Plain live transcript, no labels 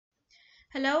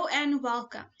Hello and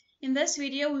welcome. In this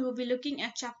video, we will be looking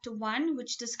at Chapter 1,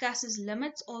 which discusses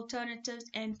limits, alternatives,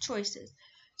 and choices.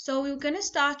 So we're going to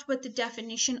start with the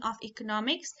definition of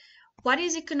economics. What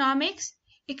is economics?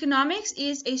 Economics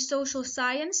is a social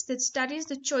science that studies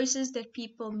the choices that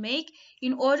people make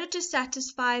in order to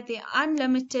satisfy their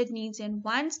unlimited needs and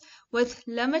wants with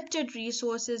limited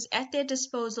resources at their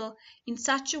disposal in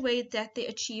such a way that they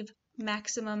achieve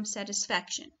maximum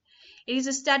satisfaction. It is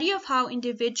a study of how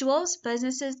individuals,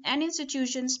 businesses, and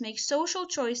institutions make social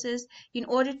choices in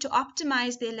order to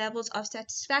optimize their levels of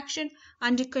satisfaction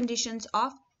under conditions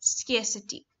of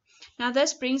scarcity. Now,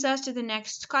 this brings us to the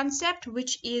next concept,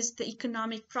 which is the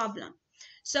economic problem.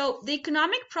 So, the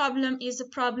economic problem is a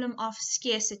problem of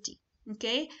scarcity.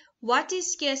 Okay, what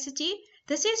is scarcity?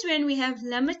 This is when we have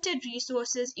limited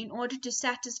resources in order to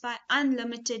satisfy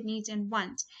unlimited needs and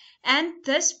wants. And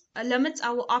this limits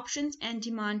our options and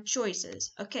demand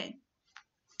choices. Okay.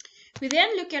 We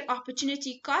then look at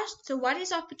opportunity cost. So what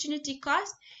is opportunity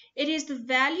cost? It is the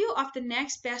value of the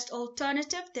next best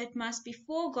alternative that must be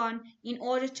foregone in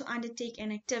order to undertake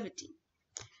an activity.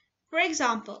 For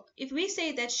example, if we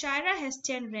say that Shaira has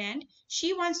 10 Rand,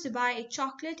 she wants to buy a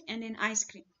chocolate and an ice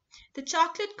cream. The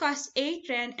chocolate costs 8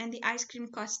 Rand and the ice cream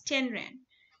costs 10 Rand.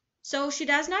 So she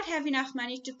does not have enough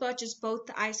money to purchase both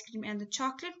the ice cream and the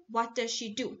chocolate. What does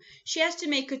she do? She has to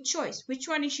make a choice. Which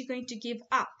one is she going to give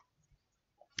up?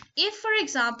 If, for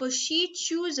example, she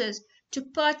chooses to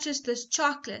purchase this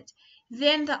chocolate,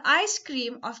 then the ice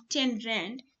cream of 10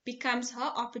 Rand becomes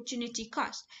her opportunity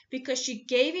cost because she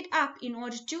gave it up in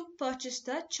order to purchase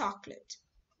the chocolate.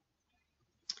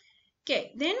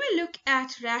 Okay, then we look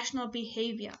at rational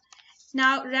behavior.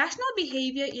 Now, rational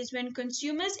behavior is when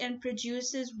consumers and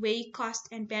producers weigh cost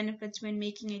and benefits when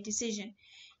making a decision.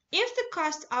 If the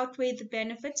costs outweigh the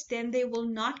benefits, then they will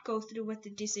not go through with the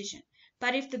decision.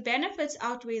 But if the benefits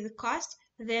outweigh the cost,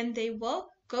 then they will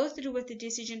go through with the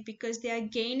decision because they are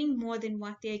gaining more than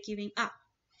what they are giving up.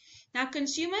 Now,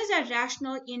 consumers are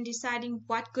rational in deciding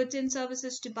what goods and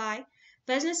services to buy.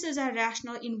 Businesses are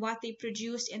rational in what they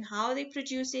produce and how they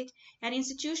produce it, and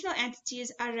institutional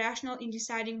entities are rational in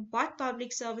deciding what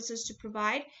public services to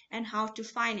provide and how to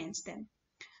finance them.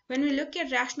 When we look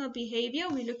at rational behavior,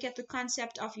 we look at the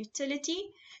concept of utility.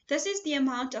 This is the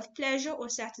amount of pleasure or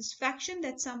satisfaction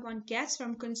that someone gets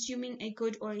from consuming a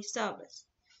good or a service.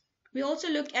 We also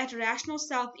look at rational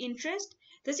self-interest.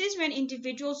 This is when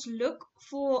individuals look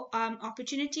for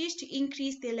opportunities to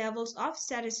increase their levels of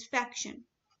satisfaction.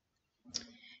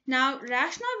 Now,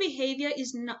 rational behavior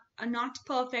is not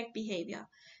perfect behavior.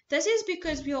 This is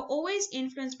because we are always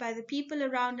influenced by the people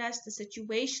around us, the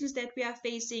situations that we are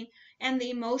facing, and the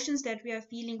emotions that we are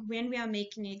feeling when we are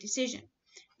making a decision.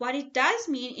 What it does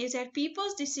mean is that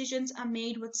people's decisions are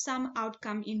made with some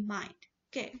outcome in mind.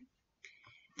 Okay.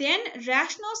 Then,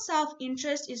 rational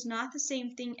self-interest is not the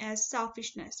same thing as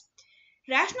selfishness.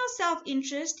 Rational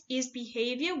self-interest is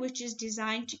behavior which is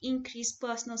designed to increase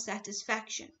personal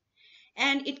satisfaction.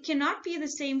 And it cannot be the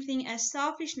same thing as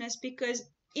selfishness because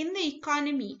in the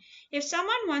economy, if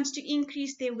someone wants to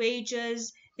increase their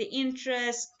wages, the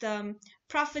interest, the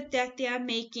profit that they are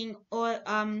making, or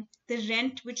the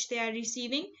rent which they are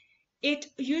receiving, it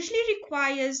usually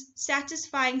requires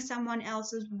satisfying someone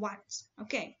else's wants.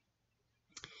 Okay.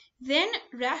 Then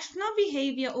rational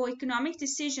behavior or economic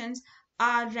decisions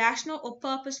are rational or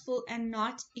purposeful and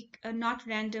not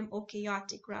random or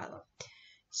chaotic rather.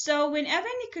 So whenever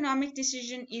an economic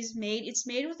decision is made, it's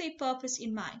made with a purpose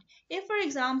in mind. If, for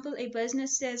example, a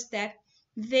business says that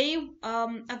they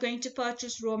are going to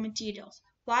purchase raw materials.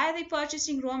 Why are they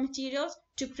purchasing raw materials?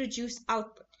 To produce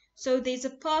output. So there's a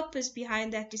purpose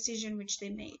behind that decision which they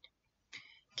made.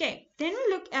 Okay, then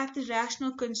we look at the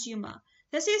rational consumer.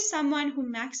 This is someone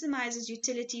who maximizes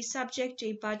utility subject to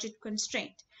a budget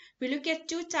constraint. We look at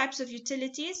two types of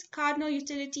utilities, cardinal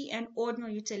utility and ordinal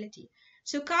utility.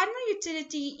 So cardinal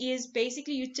utility is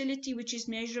basically utility which is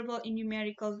measurable in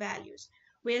numerical values,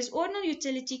 whereas ordinal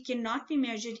utility cannot be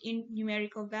measured in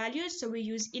numerical values, so we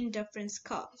use indifference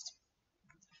curves.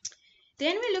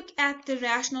 Then we look at the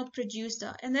rational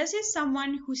producer, and this is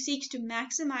someone who seeks to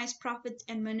maximize profits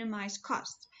and minimize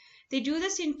costs. They do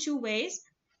this in two ways.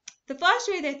 The first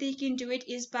way that they can do it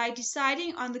is by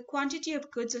deciding on the quantity of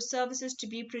goods or services to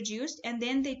be produced, and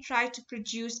then they try to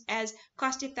produce as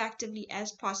cost effectively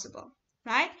as possible.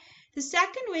 Right? The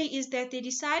second way is that they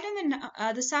decide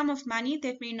on the sum of money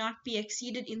that may not be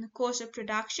exceeded in the course of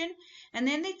production, and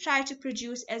then they try to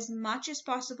produce as much as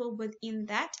possible within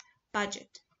that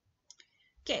budget.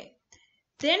 Okay.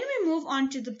 Then we move on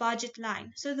to the budget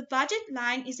line. So the budget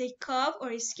line is a curve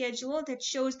or a schedule that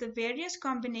shows the various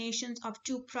combinations of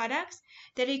two products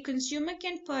that a consumer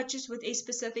can purchase with a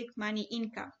specific money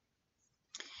income.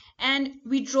 And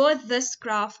we draw this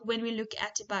graph when we look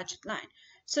at a budget line.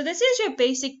 So this is your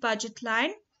basic budget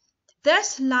line.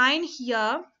 This line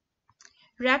here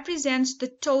represents the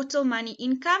total money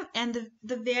income and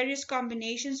the various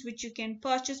combinations which you can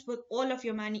purchase with all of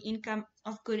your money income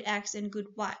of good X and good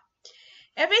Y.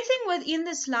 Everything within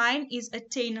this line is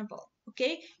attainable,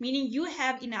 okay? Meaning you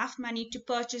have enough money to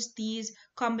purchase these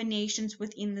combinations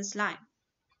within this line.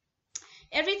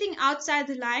 Everything outside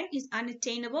the line is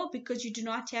unattainable because you do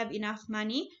not have enough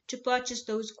money to purchase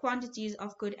those quantities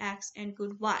of good X and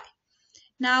good Y.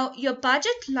 Now, your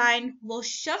budget line will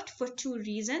shift for two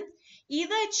reasons,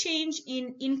 either a change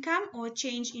in income or a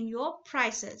change in your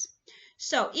prices.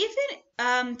 So if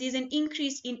there's an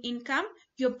increase in income,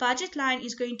 your budget line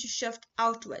is going to shift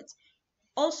outwards.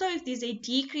 Also, if there's a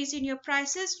decrease in your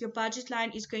prices, your budget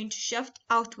line is going to shift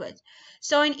outwards.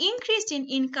 So an increase in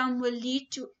income will lead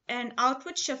to an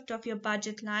outward shift of your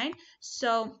budget line.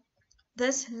 So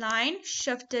this line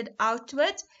shifted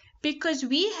outwards because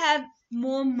we have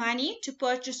more money to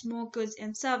purchase more goods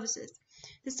and services.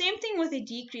 The same thing with a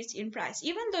decrease in price.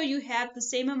 Even though you have the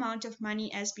same amount of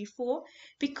money as before,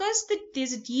 because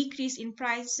there's a decrease in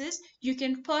prices, you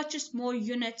can purchase more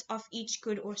units of each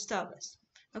good or service.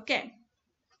 Okay.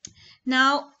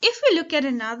 Now, if we look at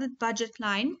another budget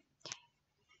line,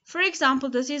 for example,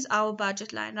 this is our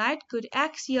budget line, right? Good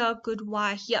X here, good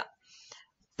Y here.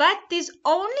 But there's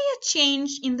only a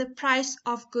change in the price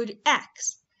of good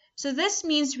X. So this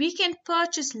means we can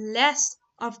purchase less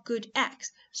of good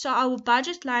X. So our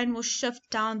budget line will shift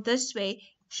down this way,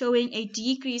 showing a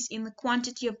decrease in the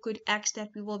quantity of good X that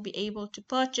we will be able to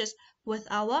purchase with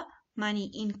our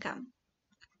money income.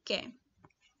 Okay.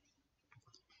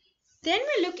 Then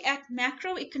we look at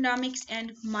macroeconomics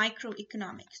and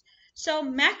microeconomics. So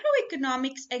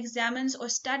macroeconomics examines or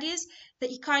studies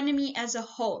the economy as a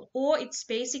whole, or its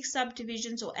basic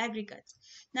subdivisions or aggregates.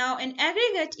 Now, an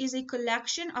aggregate is a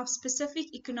collection of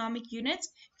specific economic units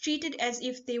treated as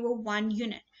if they were one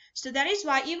unit. So that is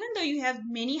why even though you have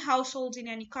many households in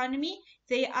an economy,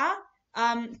 they are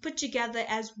put together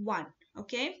as one,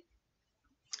 okay?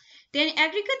 Then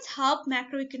aggregates help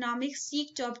macroeconomics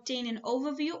seek to obtain an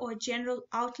overview or general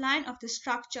outline of the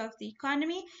structure of the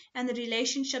economy and the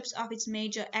relationships of its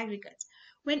major aggregates.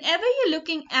 Whenever you're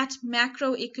looking at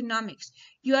macroeconomics,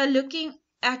 you are looking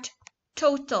at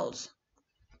totals,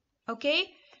 okay?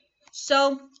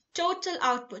 So total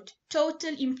output,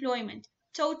 total employment,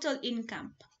 total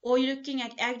income, or you're looking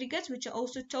at aggregates, which are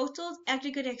also totals,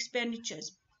 aggregate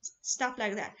expenditures, stuff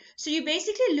like that. So you're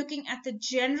basically looking at the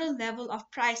general level of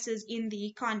prices in the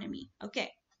economy,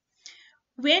 okay?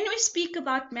 When we speak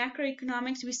about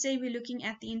macroeconomics, we say we're looking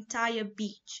at the entire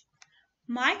beach.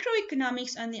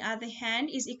 Microeconomics, on the other hand,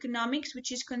 is economics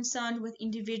which is concerned with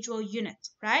individual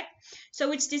units, right?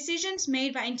 So it's decisions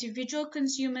made by individual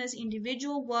consumers,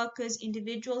 individual workers,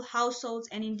 individual households,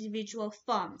 and individual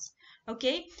firms.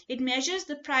 Okay, it measures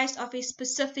the price of a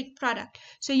specific product.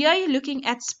 So here you're looking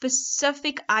at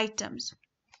specific items.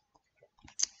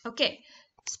 Okay,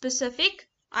 specific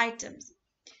items.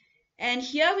 And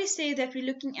here we say that we're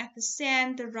looking at the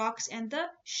sand, the rocks, and the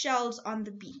shells on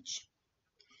the beach.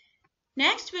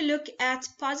 Next, we look at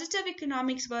positive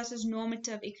economics versus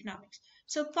normative economics.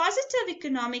 So positive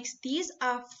economics, these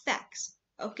are facts,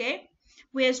 okay?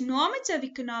 Whereas normative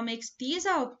economics, these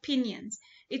are opinions.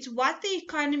 It's what the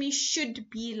economy should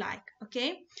be like,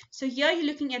 okay? So here you're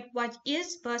looking at what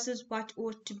is versus what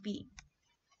ought to be.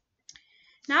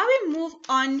 Now we move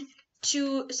on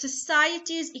to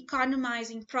society's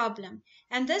economizing problem.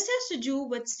 And this has to do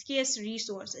with scarce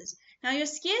resources. Now your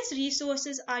scarce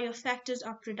resources are your factors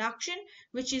of production,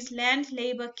 which is land,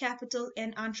 labor, capital,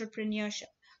 and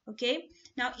entrepreneurship, okay?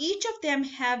 Now each of them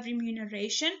have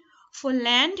remuneration. For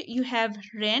land, you have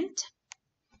rent.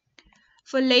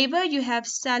 For labor, you have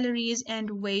salaries and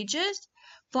wages.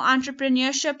 For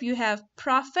entrepreneurship, you have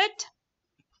profit.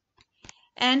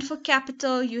 And for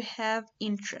capital, you have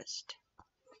interest.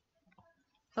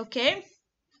 Okay?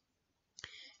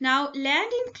 Now,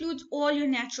 land includes all your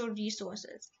natural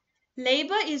resources.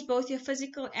 Labor is both your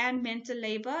physical and mental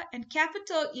labor, and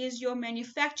capital is your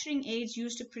manufacturing aids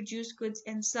used to produce goods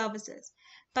and services.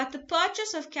 But the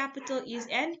purchase of capital is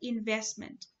an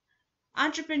investment.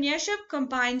 Entrepreneurship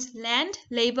combines land,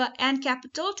 labor, and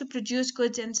capital to produce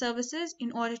goods and services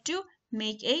in order to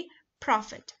make a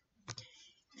profit.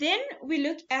 Then we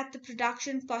look at the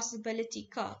production possibility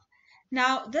curve.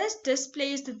 Now, this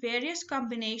displays the various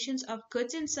combinations of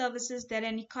goods and services that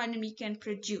an economy can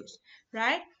produce,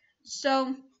 right?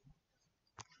 So,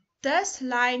 this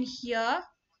line here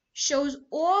shows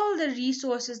all the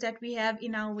resources that we have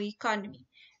in our economy,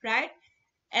 right?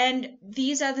 And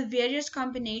these are the various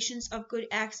combinations of good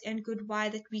X and good Y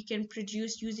that we can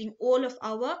produce using all of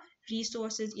our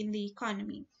resources in the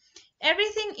economy.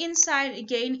 Everything inside,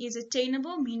 again, is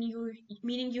attainable,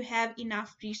 meaning you have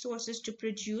enough resources to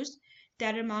produce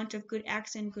that amount of good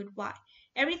X and good Y.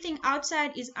 Everything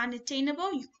outside is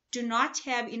unattainable. You do not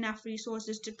have enough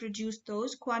resources to produce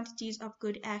those quantities of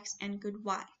good X and good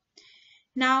Y.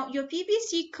 Now, your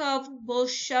PPC curve will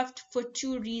shift for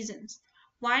two reasons.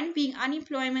 One being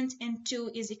unemployment, and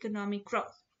two is economic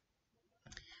growth.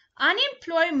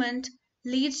 Unemployment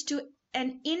leads to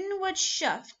an inward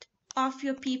shift of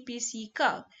your PPC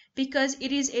curve because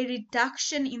it is a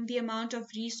reduction in the amount of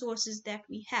resources that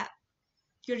we have.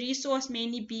 Your resource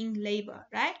mainly being labor,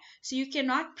 right? So you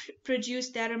cannot produce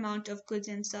that amount of goods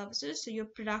and services, so your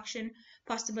production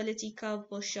possibility curve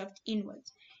will shift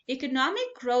inwards.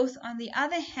 Economic growth, on the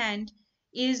other hand,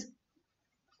 is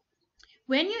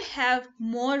when you have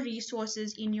more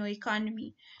resources in your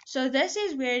economy. So this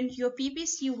is when your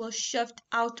PPC will shift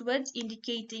outwards,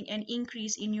 indicating an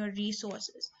increase in your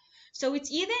resources. So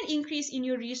it's either an increase in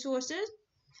your resources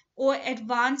or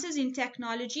advances in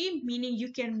technology, meaning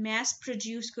you can mass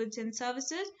produce goods and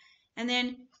services, and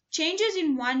then changes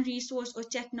in one resource or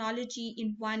technology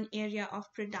in one area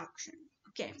of production.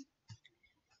 Okay.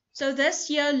 So this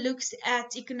here looks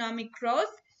at economic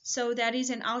growth. So that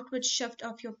is an outward shift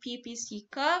of your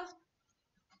PPC curve.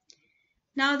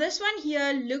 Now this one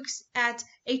here looks at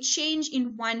a change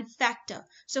in one factor.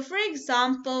 So for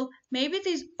example, maybe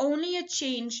there's only a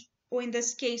change, or in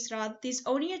this case rather, there's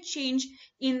only a change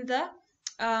in the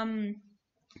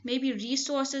maybe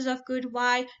resources of good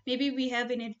Y. Maybe we have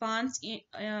an advance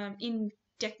in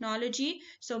technology.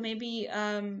 So maybe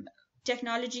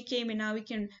technology came and now we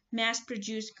can mass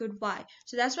produce good Y.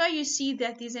 So that's why you see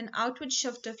that there's an outward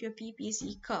shift of your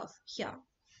PPC curve here.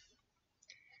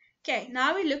 Okay,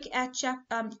 now we look at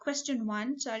question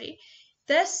 1.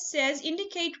 This says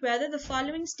indicate whether the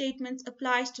following statements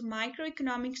applies to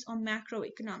microeconomics or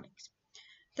macroeconomics.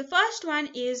 The first one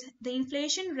is the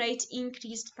inflation rate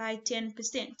increased by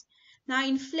 10%. Now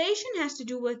inflation has to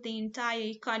do with the entire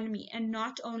economy and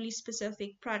not only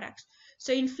specific products.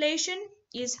 So inflation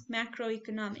is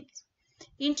macroeconomics.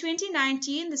 In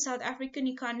 2019, the South African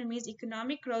economy's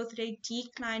economic growth rate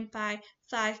declined by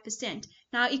 5%.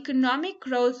 Now, economic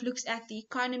growth looks at the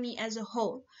economy as a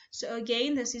whole. So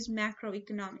again, this is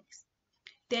macroeconomics.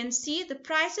 Then C, the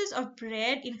prices of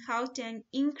bread in Gauteng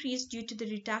increased due to the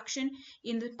reduction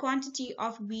in the quantity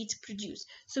of wheat produced.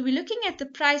 So we're looking at the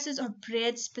prices of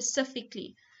bread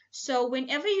specifically. So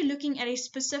whenever you're looking at a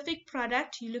specific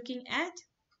product, you're looking at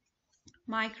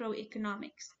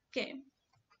microeconomics. Okay.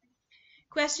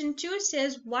 Question 2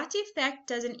 says, what effect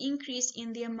does an increase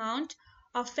in the amount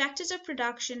of factors of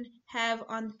production have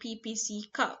on the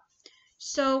PPC curve?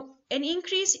 So an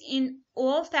increase in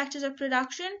all factors of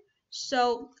production,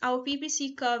 so our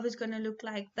PPC curve is going to look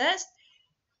like this.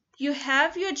 You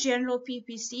have your general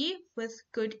PPC with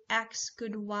good X,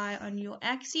 good Y on your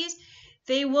axes.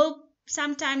 They will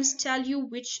sometimes tell you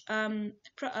which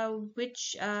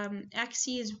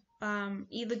axis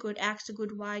either good X or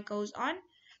good Y goes on.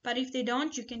 But if they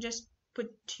don't, you can just put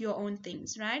your own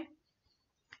things, right?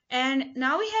 And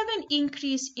now we have an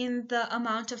increase in the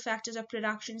amount of factors of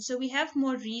production. So we have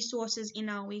more resources in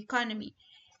our economy.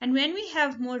 And when we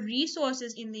have more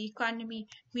resources in the economy,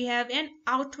 we have an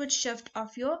outward shift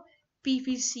of your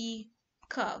PPC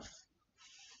curve.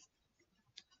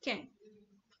 Okay.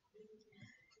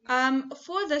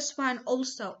 For this one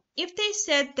also, if they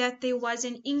said that there was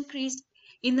an increase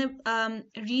in the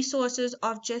resources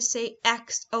of just say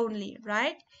X only,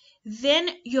 right? Then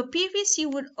your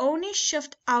PPC would only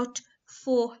shift out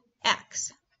for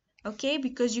X, okay?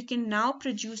 Because you can now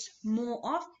produce more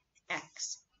of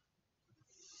X.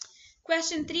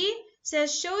 Question 3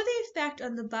 says show the effect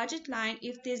on the budget line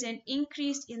if there's an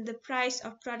increase in the price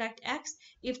of product X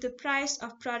if the price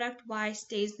of product Y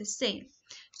stays the same.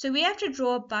 So we have to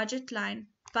draw a budget line,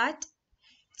 but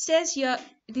it says here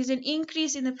there's an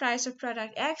increase in the price of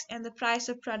product X and the price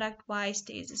of product Y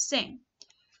stays the same.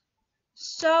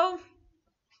 So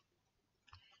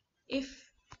if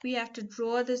we have to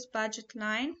draw this budget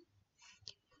line,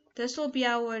 this will be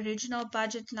our original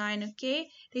budget line, okay?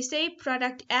 They say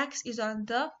product X is on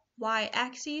the Y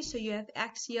axis, so you have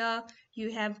X here,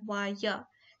 you have Y here.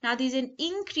 Now there's an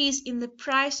increase in the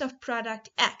price of product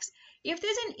X. If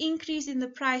there's an increase in the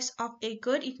price of a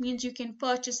good, it means you can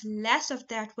purchase less of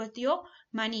that with your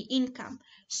money income.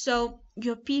 So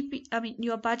your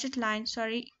your budget line,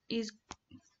 is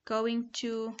going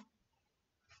to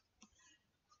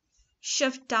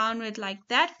shift downward like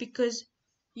that, because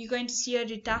you're going to see a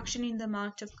reduction in the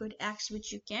amount of good X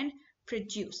which you can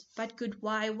produce, but good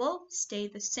Y will stay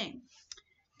the same.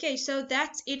 Okay, so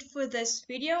that's it for this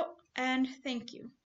video, and thank you.